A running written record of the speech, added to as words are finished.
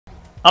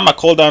I'm a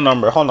call down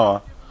number. Hold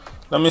on.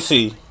 Let me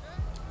see.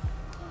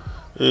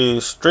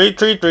 It's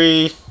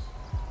 333.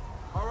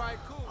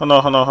 Hold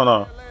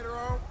on.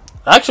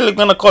 Actually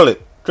gonna call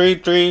it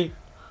 33.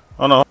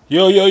 Hold on.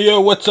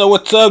 Yo, what's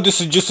up? This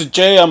is Juicy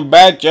J. I'm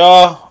back,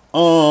 y'all.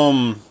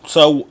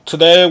 So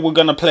today we're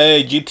gonna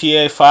play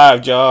GTA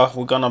 5, y'all.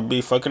 We're gonna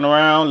be fucking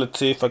around. Let's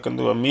see if I can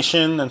do a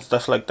mission and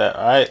stuff like that.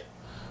 Alright.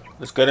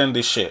 Let's get in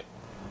this shit.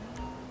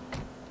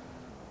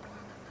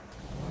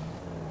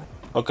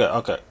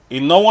 Okay.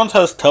 If no one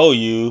has told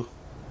you,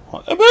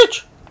 hey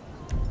bitch.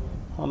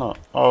 Hold on.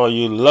 Oh,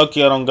 you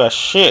lucky I don't got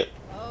shit.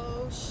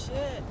 Oh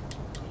shit.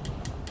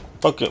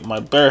 Fuck it,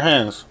 my bare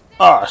hands.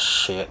 Oh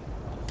shit.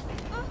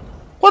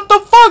 What the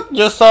fuck?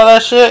 Just saw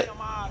that shit.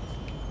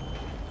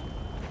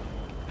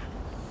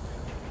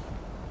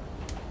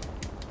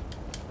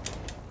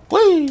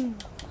 Wee.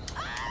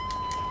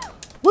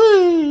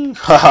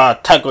 Haha,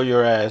 tackle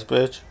your ass,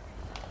 bitch.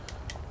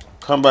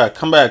 Come back.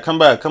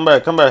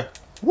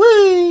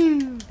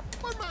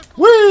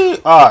 Wee!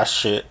 Ah,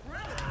 shit.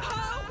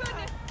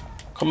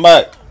 Come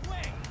back.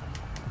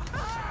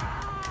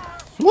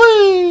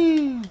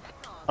 Wee!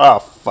 Ah,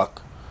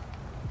 fuck.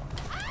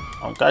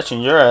 I'm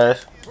catching your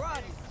ass.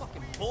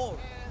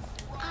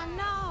 I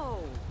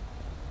know.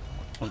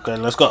 Okay,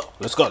 let's go.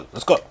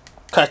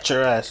 Catch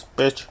your ass,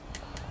 bitch.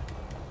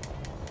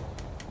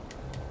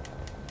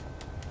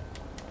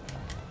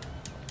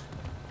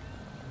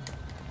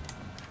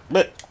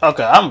 But,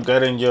 okay, I'm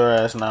getting your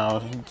ass now.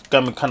 You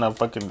got me kind of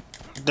fucking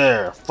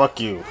there. Fuck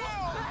you.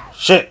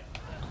 Shit.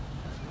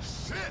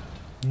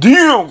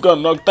 Damn, got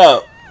knocked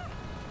out.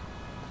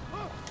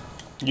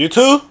 You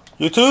too?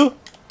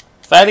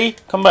 Fatty,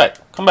 come back.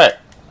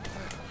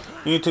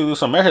 You need to do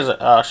some exercise.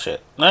 Oh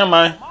shit. Never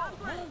mind.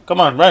 Come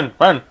on, run.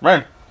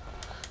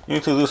 You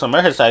need to do some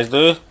exercise,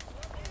 dude.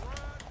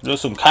 Do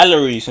some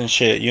calories and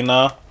shit, you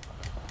know.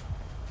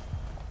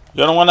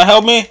 You don't want to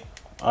help me?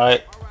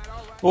 Alright.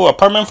 Ooh,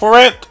 apartment for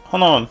rent?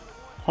 Hold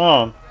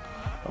on.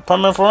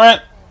 Apartment for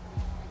rent?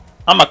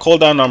 I'm a call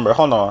down number.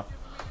 Hold on.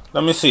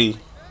 Let me see.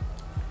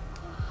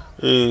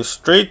 It's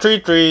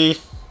 333.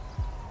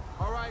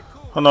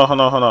 Hold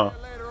on.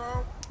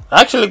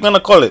 Actually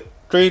gonna call it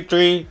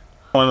 33.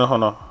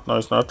 Hold on. No,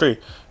 it's not 3.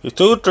 It's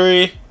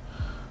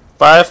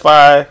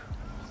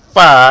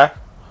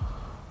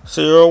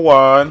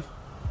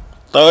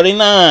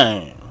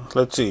 235550139.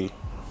 Let's see.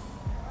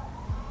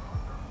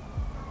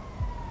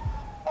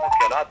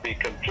 Cannot be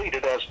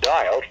completed as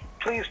dialed.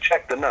 Please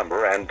check the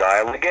number and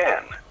dial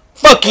again.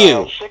 Fuck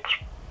you.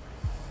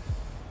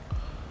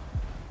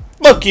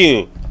 Fuck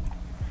you.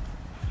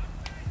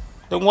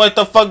 Then what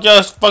the fuck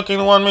just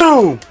fucking want me to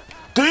do?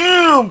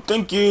 Damn,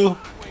 thank you.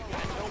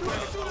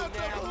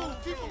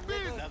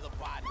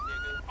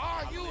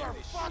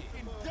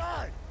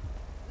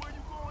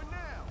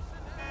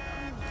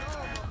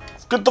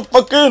 Get the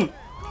fuck in.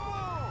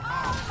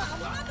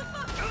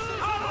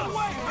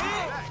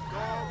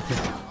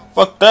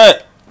 Fuck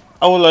that.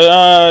 I was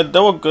like, they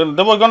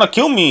were gonna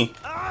kill me.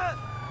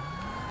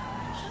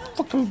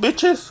 Fucking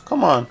bitches.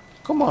 Come on,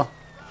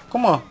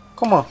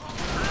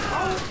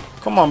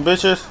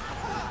 bitches.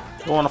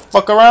 You wanna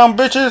fuck around,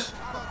 bitches?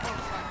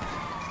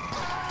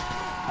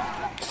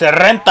 Se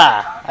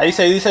renta. Ahí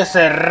se dice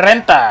se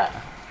renta.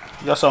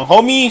 Y'all some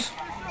homies.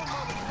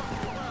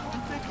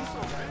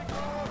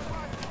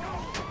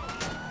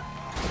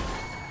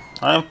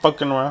 I ain't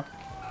fucking around.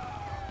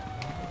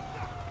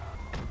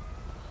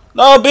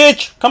 No,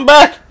 bitch! Come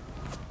back!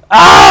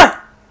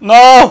 Ah!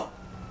 No!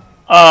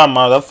 Ah,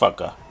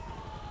 motherfucker.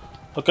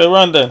 Okay,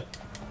 run then.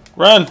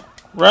 Run!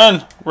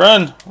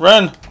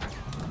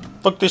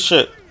 Fuck this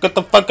shit. Get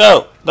the fuck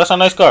out. That's a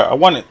nice car. I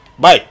want it.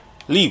 Bye.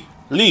 Leave.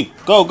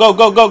 Go.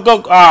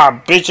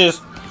 Ah,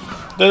 bitches.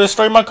 They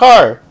destroyed my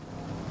car.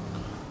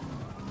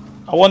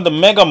 I want the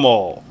Mega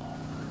Mall.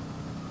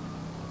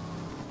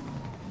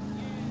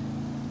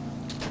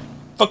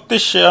 Fuck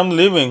this shit. I'm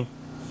leaving.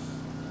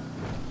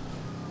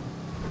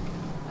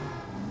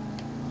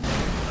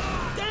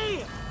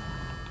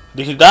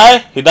 Did he die?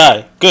 He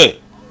died.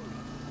 Good.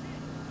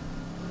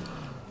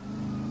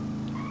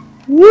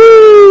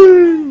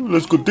 Woo!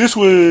 Let's go this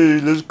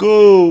way. Let's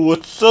go.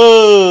 What's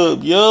up,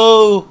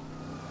 yo?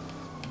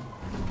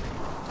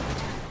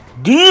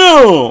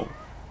 Damn!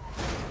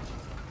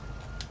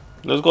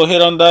 Let's go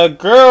hit on that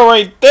girl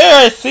right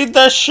there. I see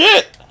that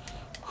shit.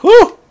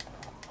 Whew!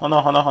 Hold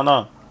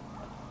on.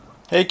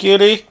 Hey,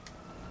 cutie.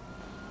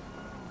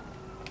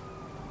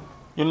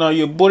 You know,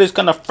 your booty's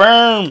kind of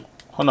firm.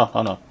 Hold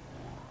on.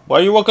 Why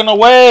are you walking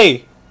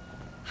away?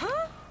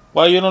 Huh?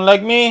 Why you don't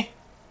like me?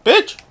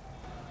 Bitch?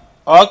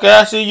 Okay,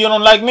 I see you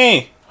don't like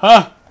me.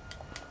 Huh?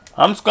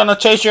 I'm just gonna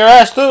chase your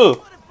ass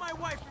too.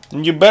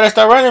 And you better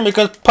start running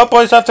because Papa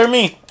is after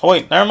me. Oh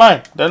wait, never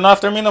mind. They're not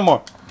after me no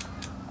more.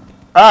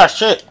 Ah,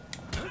 shit.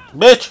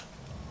 Bitch.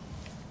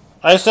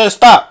 I said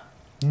stop.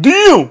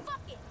 Damn.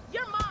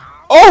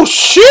 Oh,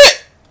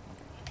 shit.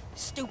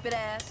 Stupid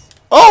ass.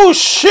 Oh,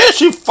 shit.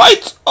 She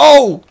fights.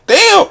 Oh,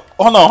 damn.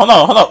 Hold on.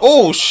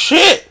 Oh,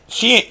 shit.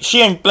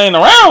 She ain't playing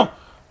around.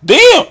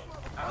 Damn.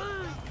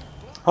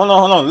 Hold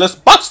on. Let's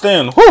box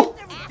then. Whoo.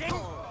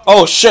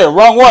 Oh shit,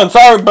 wrong one.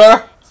 Sorry,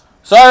 bro.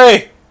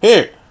 Sorry.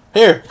 Here,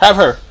 have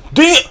her.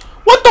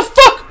 What the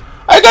fuck?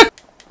 I got.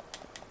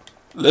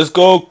 Let's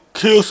go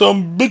kill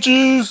some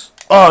bitches.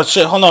 Oh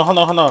shit, hold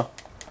on.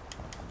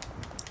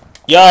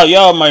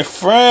 Yo, my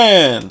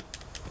friend.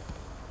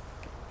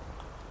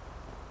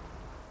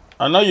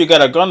 I know you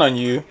got a gun on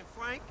you.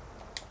 Frank?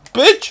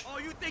 Bitch. Oh,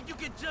 you think you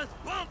can just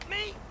bump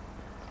me?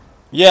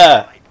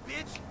 Yeah. Right,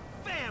 bitch.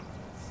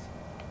 Families.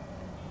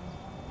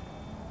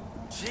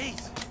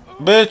 Jesus.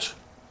 Bitch.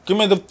 Give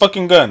me the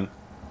fucking gun.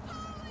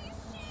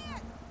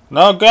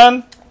 No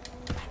gun?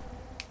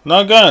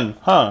 No gun,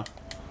 huh?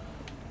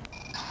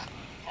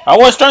 I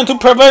was trying to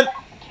prevent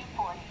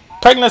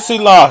pregnancy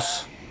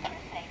loss.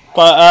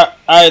 But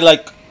I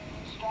like,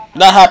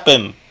 that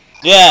happened.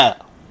 Yeah.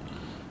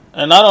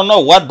 And I don't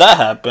know what that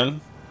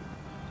happened.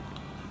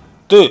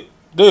 Dude,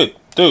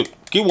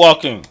 keep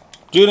walking.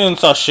 You didn't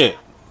saw shit.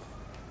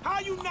 How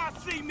you not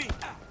see me?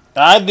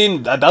 I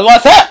didn't, that's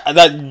what I said.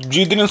 That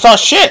you didn't saw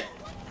shit.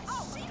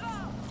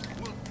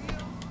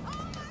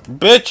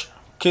 Bitch,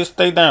 kid,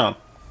 stay down.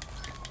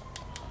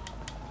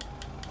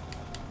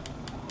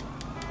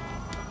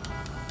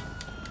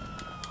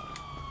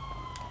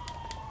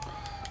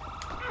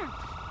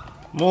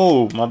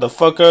 Move,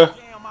 motherfucker.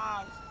 Damn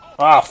eyes.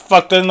 Ah,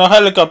 fuck, there's no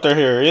helicopter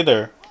here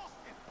either.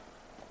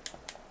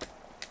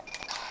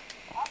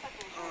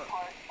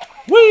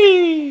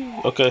 Whee!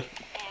 Okay.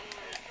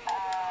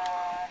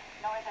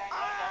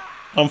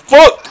 I'm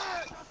fucked!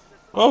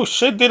 Oh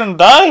shit, didn't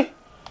die?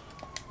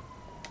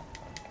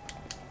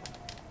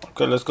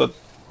 Okay, let's go.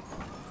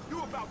 You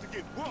about to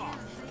get robbed.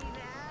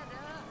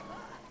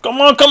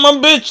 Come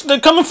on, bitch! They're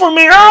coming for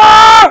me!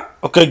 Ah!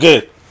 Okay,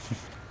 good.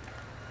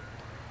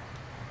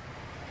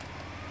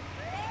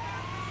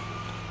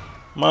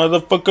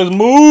 Motherfuckers,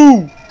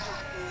 move!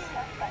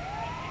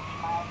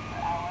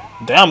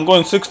 Damn, I'm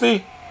going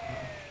 60?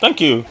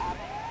 Thank you.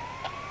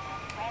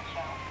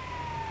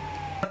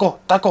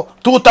 Taco,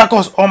 2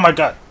 tacos! Oh my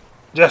god.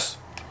 Yes.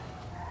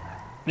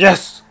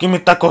 Yes, give me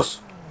tacos.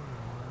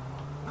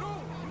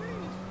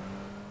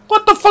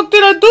 What the fuck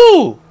did I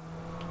do?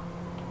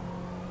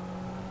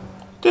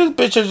 This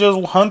bitch is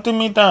just hunting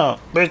me down.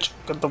 Bitch,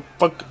 get the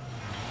fuck.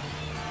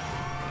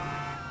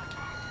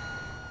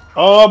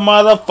 Oh,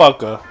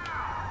 motherfucker.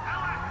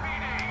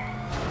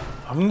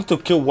 I need to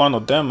kill one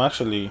of them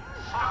actually.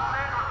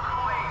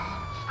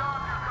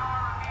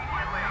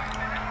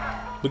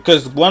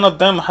 Because one of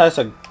them has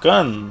a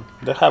gun.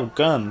 They have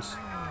guns.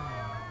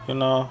 You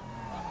know.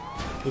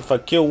 If I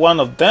kill one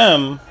of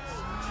them,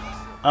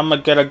 I'ma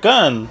get a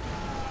gun.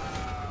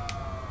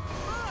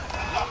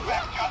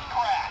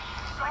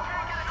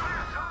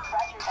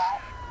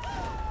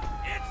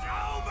 It's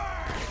over.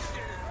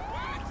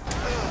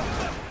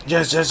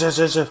 Yes. I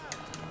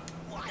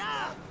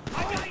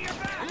got your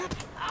back.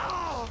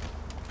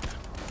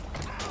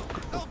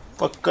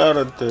 Fuck out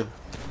of there.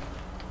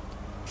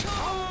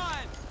 Come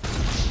on.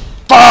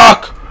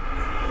 Fuck!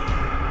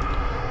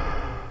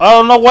 I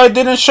don't know why it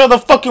didn't show the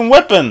fucking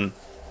weapon.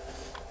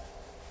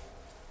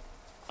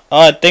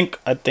 Oh, I think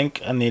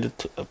I needed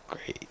to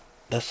upgrade.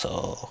 That's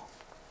all.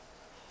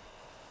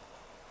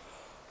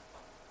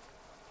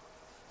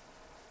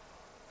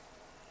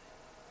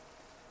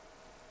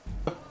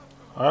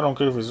 I don't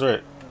care if it's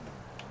red.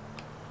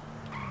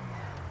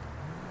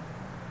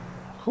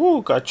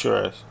 Who got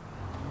your ass?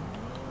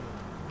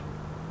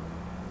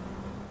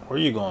 Where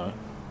you going?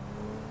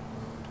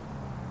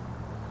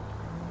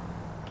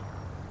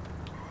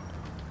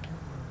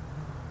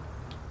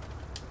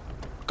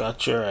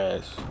 Got your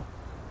ass.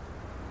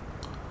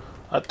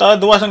 I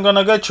thought it wasn't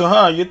gonna get you,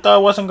 huh? You thought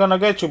it wasn't gonna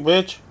get you,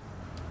 bitch.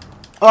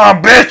 Oh,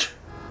 bitch!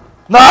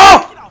 No!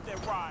 Get out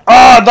that ride.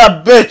 Oh,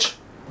 that bitch!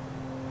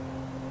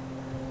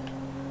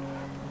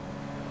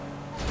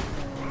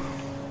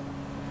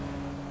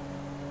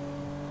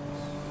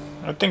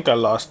 I think I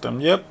lost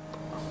him, yep.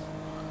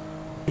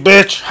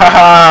 Bitch,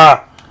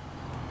 haha!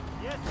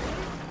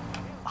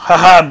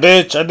 Haha,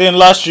 bitch, I didn't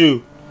lose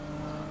you.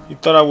 You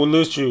thought I would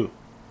lose you.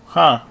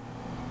 Huh?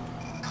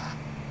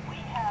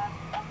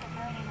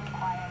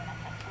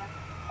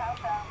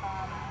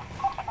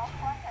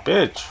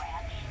 Bitch.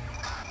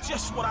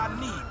 Just what I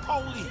need.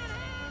 Police.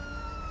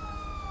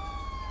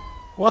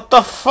 What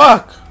the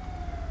fuck?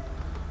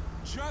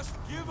 Just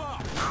give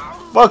up.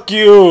 Fuck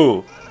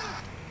you!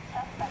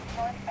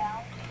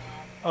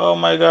 Oh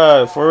my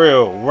god, for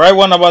real. Right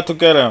when I'm about to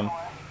get him.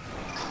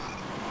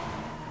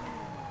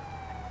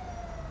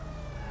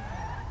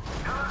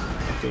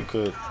 Okay,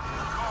 good.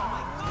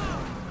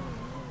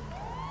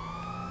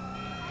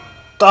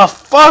 The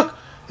fuck?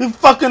 He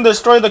fucking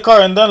destroyed the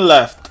car and then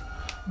left.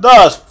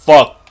 That's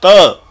fucked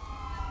up.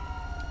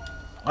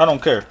 I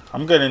don't care.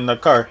 I'm getting in the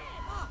car.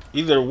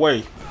 Either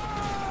way.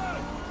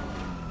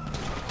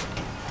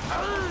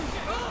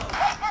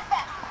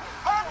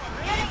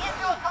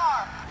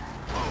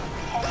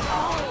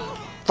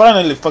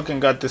 Finally fucking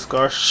got this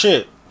car.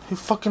 Shit. He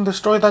fucking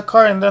destroyed that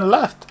car and then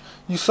left.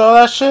 You saw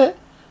that shit?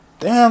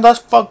 Damn, that's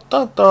fucked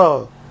up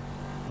though.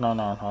 No.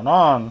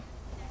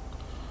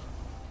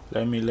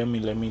 Let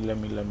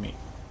me.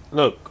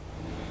 Look.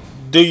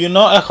 Do you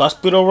know a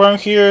hospital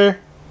around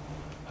here?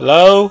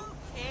 Hello?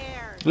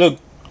 Cares. Look,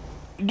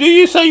 do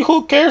you say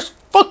who cares?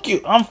 Fuck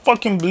you. I'm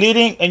fucking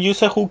bleeding and you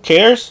say who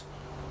cares?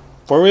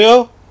 For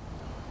real?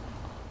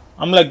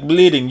 I'm like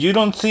bleeding. You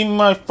don't see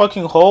my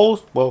fucking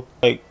holes? Well,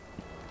 like,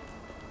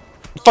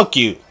 fuck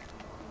you.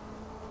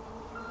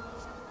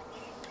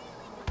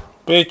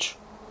 Bitch.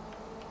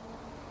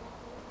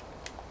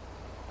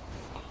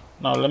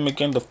 Now let me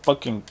get the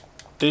fucking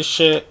this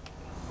shit.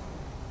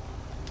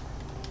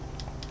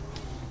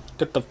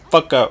 Get the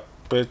fuck out,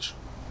 bitch.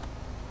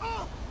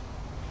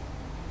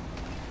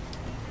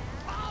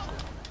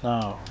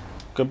 Now,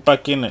 get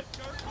back in it.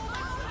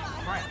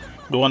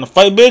 You wanna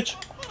fight, bitch?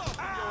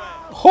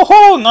 Ho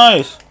ho,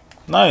 nice.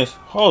 Nice.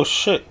 Oh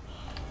shit.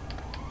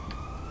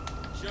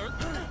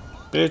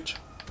 Bitch.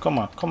 Come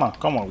on, come on,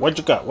 come on. What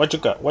you got? What you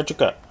got? What you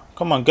got?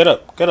 Come on, get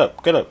up, get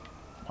up, get up.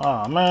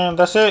 Aw, man,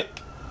 that's it?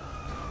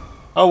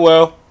 Oh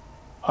well.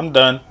 I'm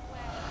done.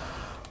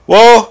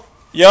 Well,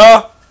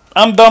 y'all,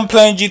 I'm done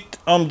playing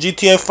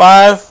GTA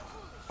 5.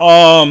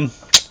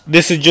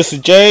 This is Just a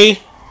J.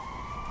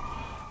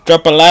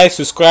 Drop a like,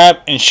 subscribe,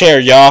 and share,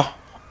 y'all.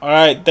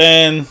 Alright,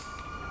 then.